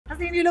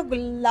Hasleen, you look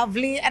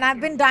lovely, and I've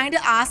been dying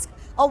to ask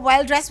a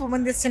well-dressed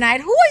woman this tonight.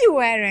 Who are you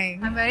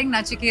wearing? I'm wearing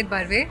Nachiket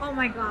Barve. Oh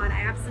my God,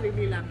 I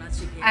absolutely love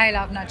Nachiket. I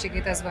love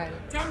Nachiket as well.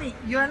 Tell me,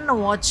 you're in an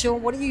award show.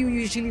 What do you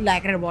usually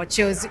like at award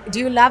shows? Do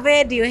you love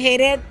it? Do you hate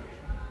it?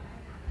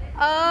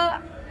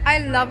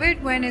 I love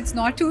it when it's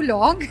not too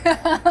long,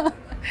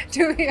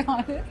 to be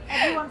honest.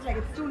 Everyone's like,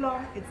 it's too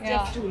long. It's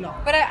just too long.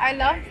 But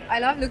I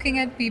love looking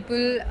at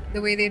people,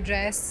 the way they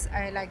dress.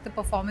 I like the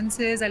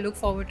performances. I look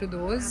forward to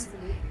those.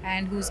 Absolutely.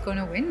 And who's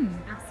gonna win?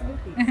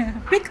 Absolutely.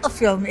 Pick a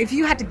film. If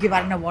you had to give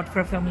out an award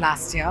for a film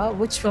last year,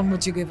 which film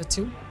would you give it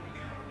to?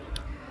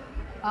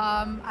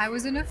 I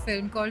was in a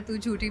film called Tu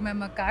Jhooti Main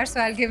Makar,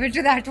 so I'll give it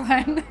to that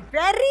one.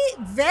 Very,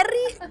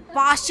 very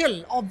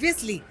partial,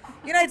 obviously.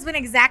 You know, it's been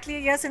exactly a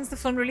year since the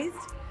film released.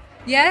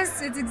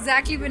 Yes, it's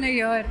exactly been a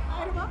year.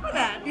 I remember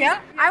that.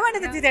 Yeah. I went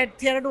to the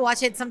theater to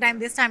watch it sometime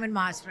this time in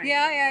March, right?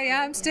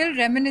 Yeah. I'm still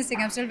reminiscing.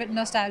 I'm still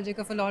nostalgic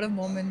of a lot of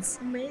moments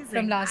Amazing.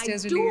 from last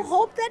year's I release. do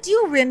hope that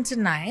you win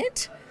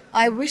tonight.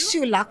 I wish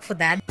you luck for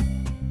that.